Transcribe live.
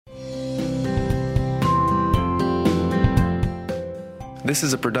This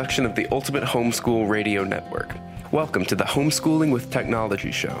is a production of the Ultimate Homeschool Radio Network. Welcome to the Homeschooling with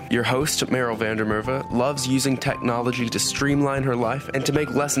Technology show. Your host, Meryl van der Merwe, loves using technology to streamline her life and to make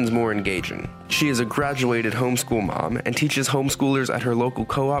lessons more engaging. She is a graduated homeschool mom and teaches homeschoolers at her local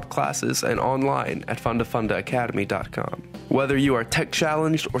co-op classes and online at fundafundaacademy.com. Whether you are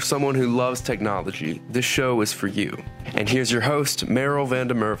tech-challenged or someone who loves technology, this show is for you. And here's your host, Meryl van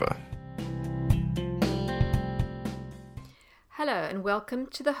der Merwe. Hello and welcome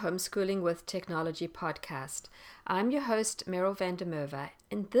to the Homeschooling with Technology podcast. I'm your host, Meryl van der Merwe,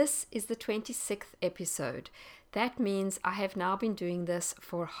 and this is the 26th episode. That means I have now been doing this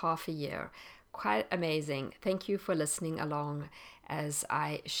for half a year. Quite amazing. Thank you for listening along as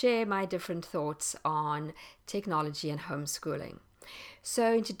I share my different thoughts on technology and homeschooling.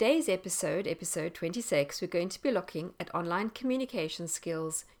 So in today's episode 26, we're going to be looking at online communication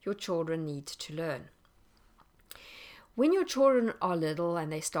skills your children need to learn. When your children are little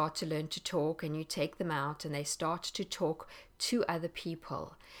and they start to learn to talk and you take them out and they start to talk to other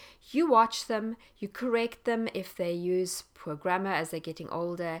people, you watch them, you correct them if they use poor grammar as they're getting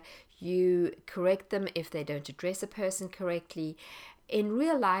older, you correct them if they don't address a person correctly. In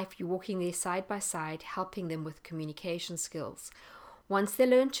real life, you're walking there side by side, helping them with communication skills. Once they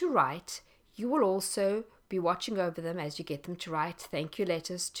learn to write, you will also be watching over them as you get them to write thank you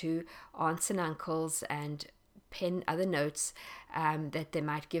letters to aunts and uncles and pen other notes that they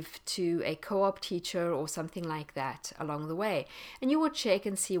might give to a co-op teacher or something like that along the way. And you will check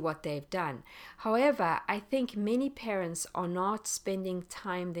and see what they've done. However, I think many parents are not spending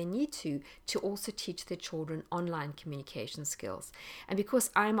time they need to also teach their children online communication skills. And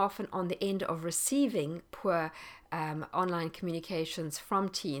because I'm often on the end of receiving poor online communications from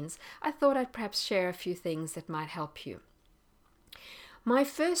teens, I thought I'd perhaps share a few things that might help you. My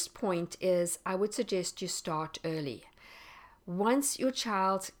first point is I would suggest you start early. Once your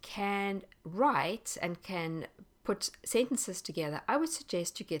child can write and can put sentences together, I would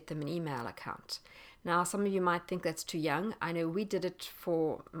suggest you get them an email account. Now, some of you might think that's too young. I know we did it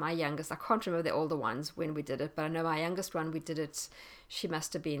for my youngest. I can't remember the older ones when we did it, but I know my youngest one, we did it, she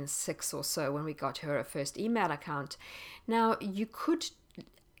must have been 6 or so when we got her a first email account. Now, you could,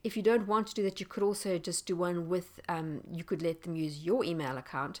 if you don't want to do that, you could also just do one with, you could let them use your email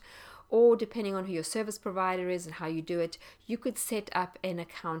account, or depending on who your service provider is and how you do it, you could set up an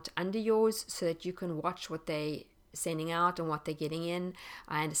account under yours so that you can watch what they're sending out and what they're getting in.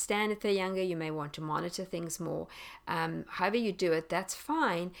 I understand if they're younger, you may want to monitor things more. However you do it, that's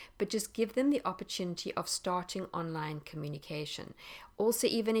fine, but just give them the opportunity of starting online communication. Also,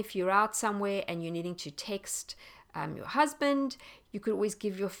 even if you're out somewhere and you're needing to text your husband, you could always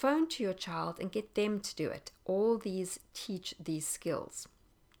give your phone to your child and get them to do it. All these teach these skills.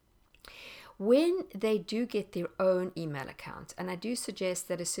 When they do get their own email account, and I do suggest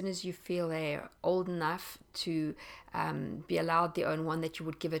that as soon as you feel they're old enough to be allowed their own one, that you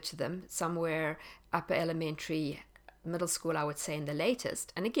would give it to them somewhere upper elementary, middle school, I would say in the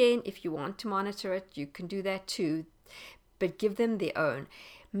latest. And again, if you want to monitor it, you can do that too, but give them their own.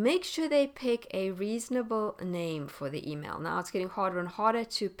 Make sure they pick a reasonable name for the email. Now it's getting harder and harder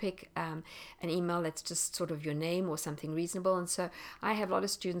to pick an email that's just sort of your name or something reasonable. And so I have a lot of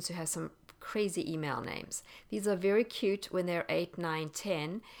students who have some crazy email names. These are very cute when they're 8, 9,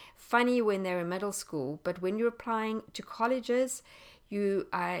 10, funny when they're in middle school, but when you're applying to colleges,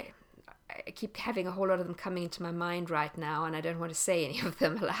 I keep having a whole lot of them coming into my mind right now, and I don't want to say any of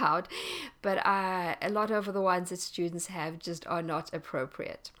them aloud, but a lot of the ones that students have just are not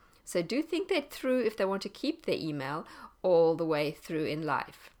appropriate. So do think that through if they want to keep their email all the way through in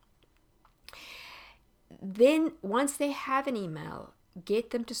life. Then once they have an email, get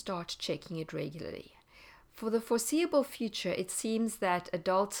them to start checking it regularly. For the foreseeable future, it seems that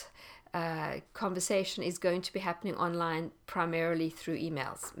adult conversation is going to be happening online primarily through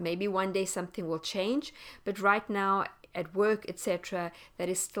emails. Maybe one day something will change, but right now at work, etc., that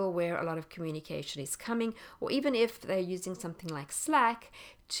is still where a lot of communication is coming. Or even if they're using something like Slack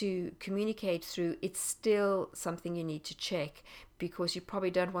to communicate through, it's still something you need to check because you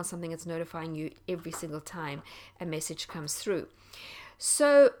probably don't want something that's notifying you every single time a message comes through.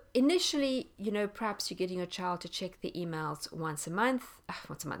 So initially, perhaps you're getting your child to check the emails once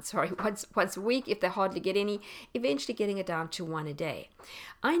a week if they hardly get any, eventually getting it down to one a day.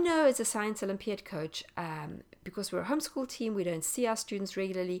 I know as a Science Olympiad coach, because we're a homeschool team, we don't see our students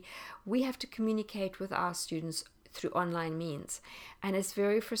regularly, we have to communicate with our students through online means. And it's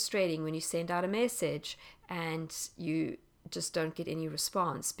very frustrating when you send out a message and you just don't get any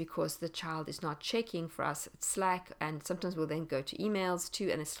response because the child is not checking for us at Slack, and sometimes we'll then go to emails too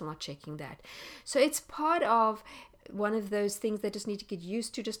and it's still not checking that. So it's part of one of those things they just need to get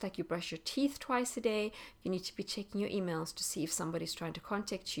used to, just like you brush your teeth twice a day, you need to be checking your emails to see if somebody's trying to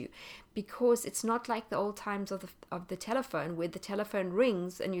contact you, because it's not like the old times of the telephone, where the telephone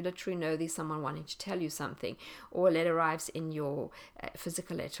rings and you literally know there's someone wanting to tell you something, or a letter arrives in your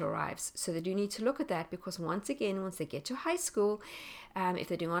physical letter arrives. So they do need to look at that, because once they get to high school, if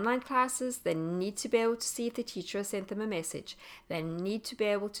they're doing online classes, they need to be able to see if the teacher has sent them a message. They need to be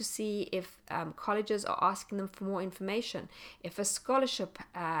able to see if colleges are asking them for more information. If a scholarship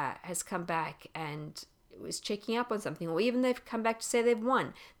has come back and is checking up on something, or even they've come back to say they've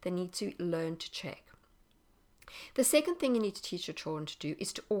won, they need to learn to check. The second thing you need to teach your children to do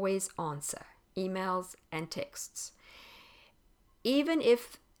is to always answer emails and texts. Even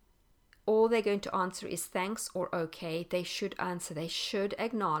if all they're going to answer is thanks or okay, they should answer. They should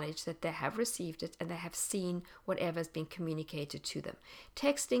acknowledge that they have received it and they have seen whatever's been communicated to them.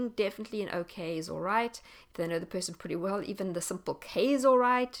 Texting, definitely an okay is all right. If they know the person pretty well, even the simple K is all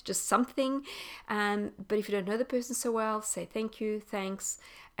right, just something. But if you don't know the person so well, say thank you, thanks,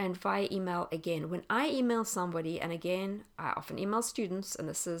 and via email again. When I email somebody, and again, I often email students, and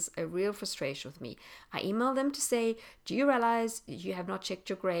this is a real frustration with me, I email them to say, do you realize you have not checked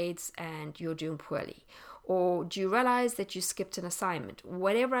your grades and you're doing poorly? Or do you realize that you skipped an assignment?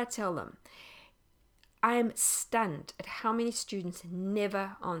 Whatever I tell them, I'm stunned at how many students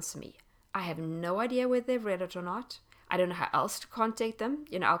never answer me. I have no idea whether they've read it or not. I don't know how else to contact them.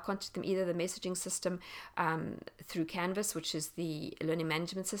 I'll contact them either the messaging system through Canvas, which is the learning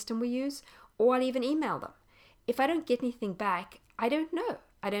management system we use, or I'll even email them. If I don't get anything back, I don't know.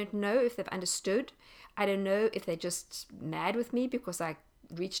 I don't know if they've understood. I don't know if they're just mad with me because I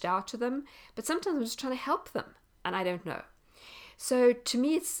reached out to them. But sometimes I'm just trying to help them, and I don't know. So to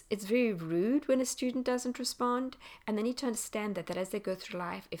me, it's very rude when a student doesn't respond, and they need to understand that as they go through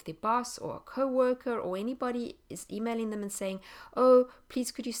life, if their boss or a co-worker or anybody is emailing them and saying, oh,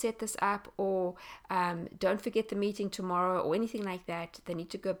 please could you set this up, or don't forget the meeting tomorrow, or anything like that, they need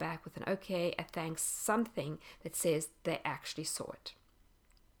to go back with an okay, a thanks, something that says they actually saw it.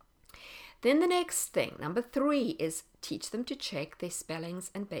 Then the next thing, number 3, is teach them to check their spellings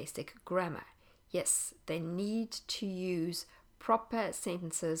and basic grammar. Yes, they need to use proper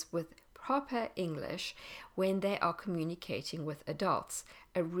sentences with proper English when they are communicating with adults.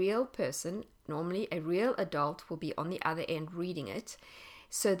 A real person, normally a real adult, will be on the other end reading it.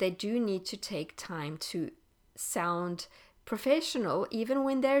 So they do need to take time to sound professional, even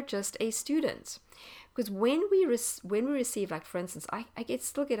when they're just a student. Because when we receive, like for instance, I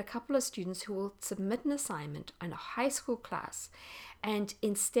still get a couple of students who will submit an assignment in a high school class, and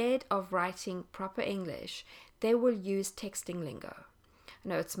instead of writing proper English, they will use texting lingo.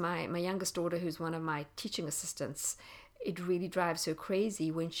 No, it's my youngest daughter, who's one of my teaching assistants. It really drives her crazy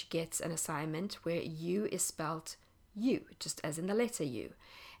when she gets an assignment where U is spelled U, just as in the letter U.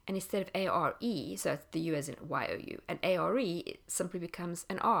 And instead of A-R-E, so the U as in Y-O-U, and A-R-E, it simply becomes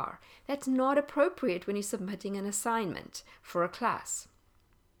an R. That's not appropriate when you're submitting an assignment for a class.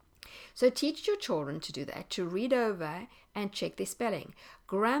 So teach your children to do that, to read over and check their spelling.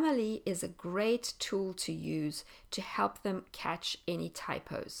 Grammarly is a great tool to use to help them catch any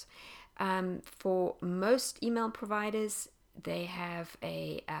typos. For most email providers, they have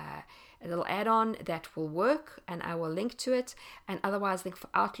a little add-on that will work, and I will link to it. And otherwise, link for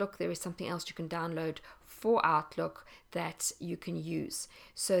Outlook, there is something else you can download for Outlook that you can use.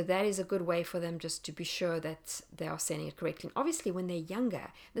 So that is a good way for them just to be sure that they are sending it correctly. And obviously, when they're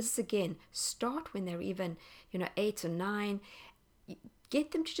younger, this is again, start when they're even 8 or 9.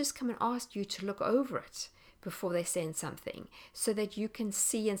 Get them to just come and ask you to look over it before they send something, so that you can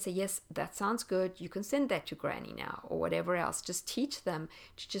see and say, yes, that sounds good, you can send that to Granny now, or whatever else. Just teach them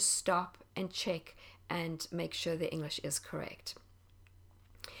to just stop and check and make sure their English is correct.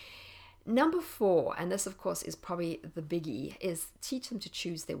 Number 4, and this of course is probably the biggie, is teach them to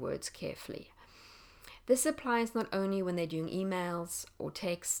choose their words carefully. This applies not only when they're doing emails or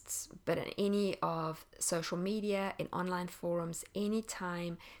texts, but in any of social media, in online forums,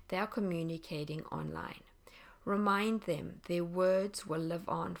 anytime they are communicating online. Remind them their words will live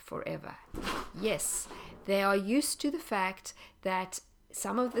on forever. Yes, they are used to the fact that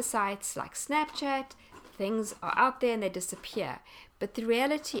some of the sites like Snapchat, things are out there and they disappear. But the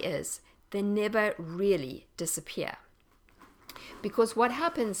reality is they never really disappear. Because what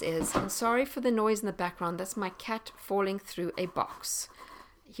happens is, I'm sorry for the noise in the background, that's my cat falling through a box.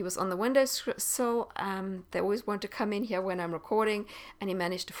 He was on the windowsill. They always want to come in here when I'm recording, and he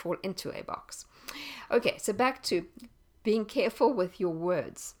managed to fall into a box. Okay, so back to being careful with your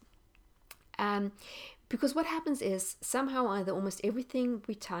words. Because what happens is, somehow either almost everything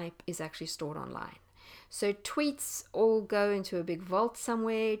we type is actually stored online. So tweets all go into a big vault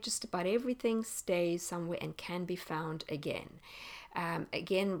somewhere. Just about everything stays somewhere and can be found again.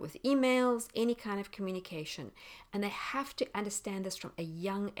 Again, with emails, any kind of communication. And they have to understand this from a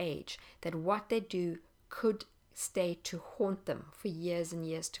young age, that what they do could stay to haunt them for years and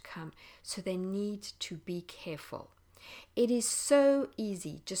years to come. So they need to be careful. It is so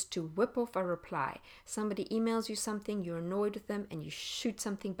easy just to whip off a reply. Somebody emails you something, you're annoyed with them, and you shoot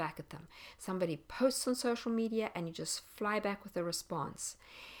something back at them. Somebody posts on social media, and you just fly back with a response.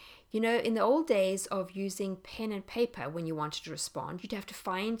 You know, in the old days of using pen and paper, when you wanted to respond, you'd have to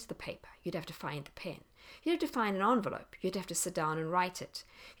find the paper, you'd have to find the pen. You'd have to find an envelope, you'd have to sit down and write it.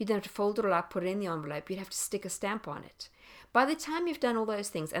 You'd have to fold it all up, put it in the envelope, you'd have to stick a stamp on it. By the time you've done all those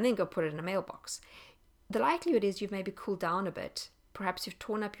things, and then go put it in a mailbox, the likelihood is you've maybe cooled down a bit. Perhaps you've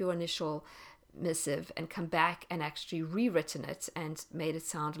torn up your initial missive and come back and actually rewritten it and made it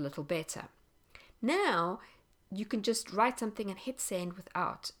sound a little better. Now, you can just write something and hit send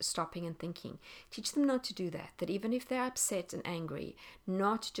without stopping and thinking. Teach them not to do that, that even if they're upset and angry,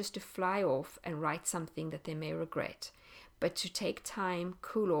 not just to fly off and write something that they may regret, but to take time,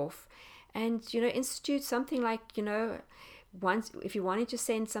 cool off, and, institute something like, once, if you wanted to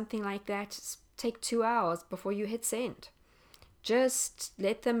send something like that, take 2 hours before you hit send. Just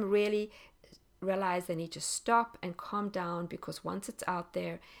let them really realize they need to stop and calm down, because once it's out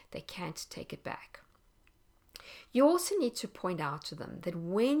there, they can't take it back. You also need to point out to them that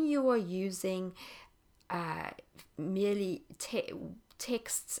when you are using merely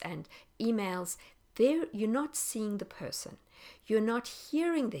texts and emails, you're not seeing the person. You're not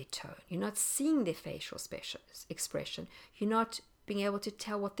hearing their tone. You're not seeing their facial expression. You're not being able to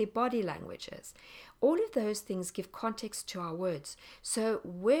tell what their body language is. All of those things give context to our words. So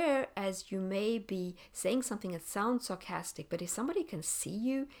whereas you may be saying something that sounds sarcastic, but if somebody can see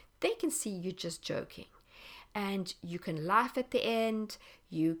you, they can see you just joking. And you can laugh at the end,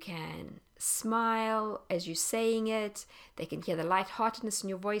 you can smile as you're saying it, they can hear the lightheartedness in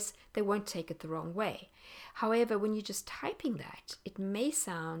your voice, they won't take it the wrong way. However, when you're just typing that, it may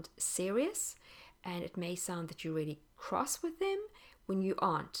sound serious, and it may sound that you're really cross with them when you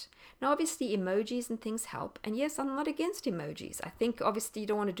aren't. Now, obviously, emojis and things help. And yes, I'm not against emojis. I think, obviously, you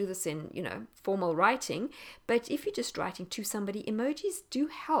don't want to do this in, formal writing. But if you're just writing to somebody, emojis do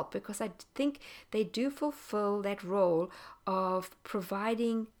help, because I think they do fulfill that role of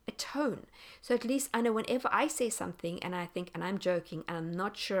providing a tone. So at least I know whenever I say something and I think, and I'm joking, and I'm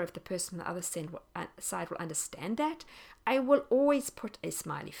not sure if the person on the other side will understand that, I will always put a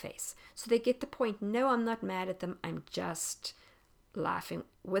smiley face. So they get the point. No, I'm not mad at them. I'm just laughing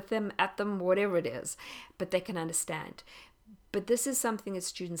with them, at them, whatever it is. But they can understand. But this is something that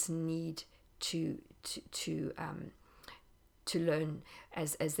students need to learn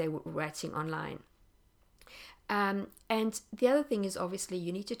as they're writing online. And the other thing is, obviously,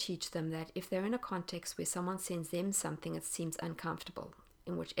 you need to teach them that if they're in a context where someone sends them something that seems uncomfortable,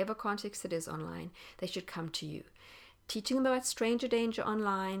 in whichever context it is online, they should come to you. Teaching them about stranger danger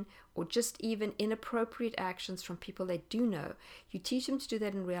online, or just even inappropriate actions from people they do know. You teach them to do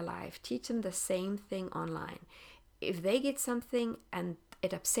that in real life. Teach them the same thing online. If they get something and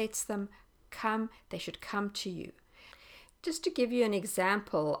it upsets them, they should come to you. Just to give you an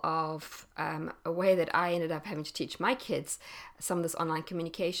example of a way that I ended up having to teach my kids some of this online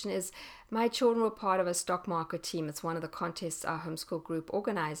communication is, my children were part of a stock market team. It's one of the contests our homeschool group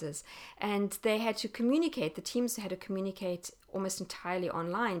organizes. And they had to communicate, the teams had to communicate almost entirely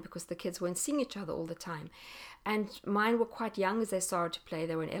online because the kids weren't seeing each other all the time. And mine were quite young as they started to play.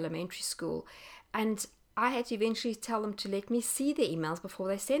 They were in elementary school. And I had to eventually tell them to let me see their emails before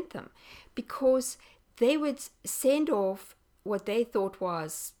they sent them, because they would send off what they thought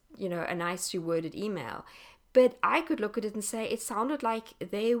was, a nicely worded email. But I could look at it and say it sounded like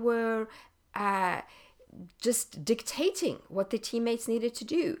they were just dictating what their teammates needed to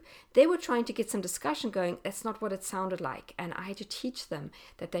do. They were trying to get some discussion going. That's not what it sounded like. And I had to teach them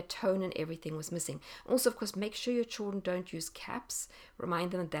that their tone and everything was missing. Also, of course, make sure your children don't use caps.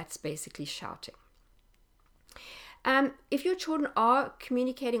 Remind them that that's basically shouting. If your children are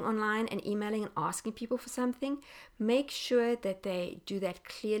communicating online and emailing and asking people for something, make sure that they do that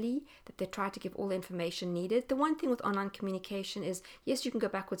clearly, that they try to give all the information needed. The one thing with online communication is, yes, you can go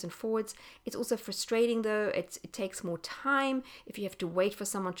backwards and forwards. It's also frustrating, though. It takes more time if you have to wait for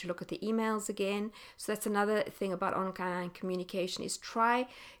someone to look at the emails again. So that's another thing about online communication, is try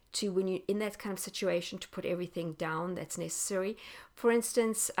to, when you're in that kind of situation, to put everything down that's necessary. For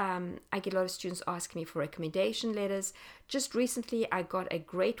instance, I get a lot of students asking me for recommendation letters. Just recently, I got a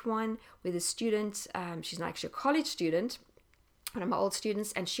great one with a student. She's not actually a college student, one of my old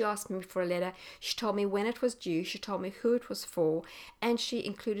students, and she asked me for a letter. She told me when it was due, she told me who it was for, and she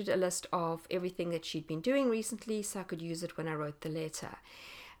included a list of everything that she'd been doing recently so I could use it when I wrote the letter.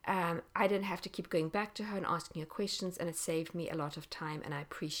 I didn't have to keep going back to her and asking her questions, and it saved me a lot of time, and I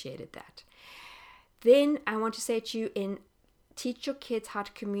appreciated that. Then I want to say to you, teach your kids how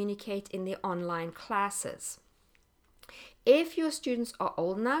to communicate in their online classes. If your students are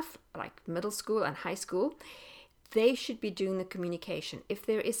old enough, like middle school and high school, they should be doing the communication. If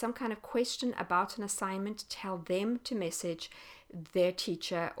there is some kind of question about an assignment, tell them to message their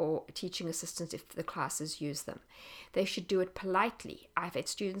teacher or teaching assistants if the classes use them. They should do it politely. I've had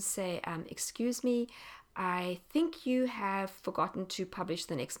students say, excuse me, I think you have forgotten to publish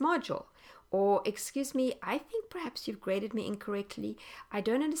the next module. Or, excuse me, I think perhaps you've graded me incorrectly. I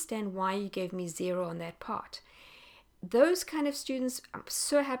don't understand why you gave me 0 on that part. Those kind of students, I'm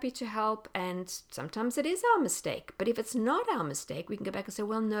so happy to help, and sometimes it is our mistake. But if it's not our mistake, we can go back and say,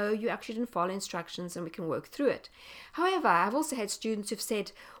 well, no, you actually didn't follow instructions, and we can work through it. However, I've also had students who've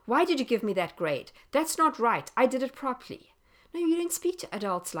said, why did you give me that grade? That's not right. I did it properly. No, you don't speak to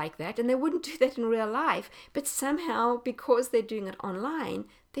adults like that, and they wouldn't do that in real life. But somehow, because they're doing it online,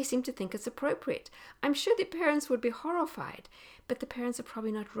 they seem to think it's appropriate. I'm sure the parents would be horrified, but the parents are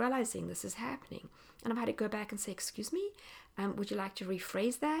probably not realizing this is happening. And I've had to go back and say, excuse me, would you like to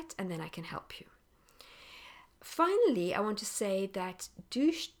rephrase that? And then I can help you. Finally, I want to say that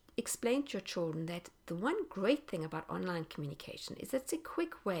do explain to your children that the one great thing about online communication is it's a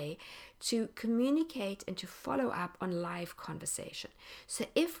quick way to communicate and to follow up on live conversation. So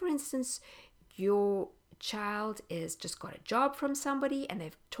if, for instance, your child is just got a job from somebody and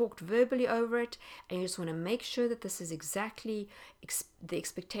they've talked verbally over it, and you just want to make sure that this is exactly the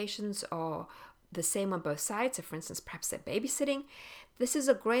expectations are the same on both sides. So for instance, perhaps they're babysitting. This is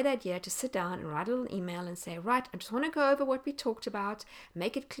a great idea to sit down and write a little email and say, right, I just want to go over what we talked about,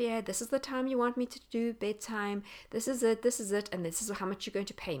 make it clear, this is the time you want me to do bedtime, this is it, and this is how much you're going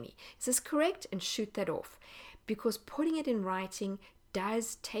to pay me. Is this correct? And shoot that off. Because putting it in writing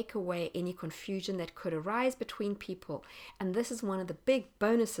does take away any confusion that could arise between people. And this is one of the big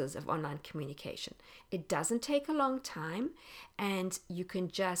bonuses of online communication. It doesn't take a long time, and you can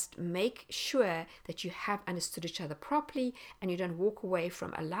just make sure that you have understood each other properly and you don't walk away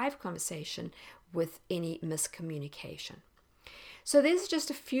from a live conversation with any miscommunication. So there's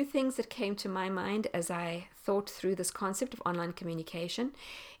just a few things that came to my mind as I thought through this concept of online communication.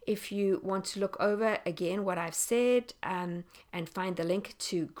 If you want to look over again what I've said and find the link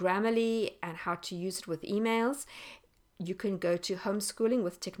to Grammarly and how to use it with emails, you can go to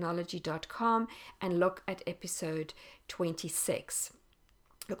homeschoolingwithtechnology.com and look at episode 26.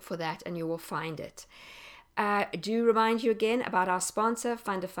 Look for that and you will find it. Do remind you again about our sponsor,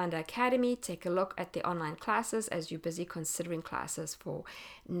 Funda Academy. Take a look at the online classes as you're busy considering classes for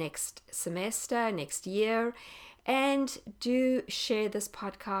next semester, next year. And do share this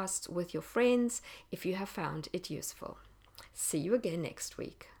podcast with your friends if you have found it useful. See you again next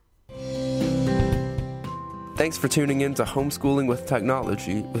week. Thanks for tuning in to Homeschooling with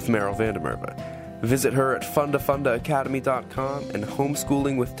Technology with Meryl Vandermerve. Visit her at fundaacademy.com and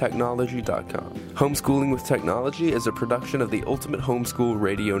homeschoolingwithtechnology.com. Homeschooling with Technology is a production of the Ultimate Homeschool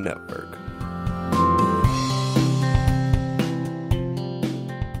Radio Network.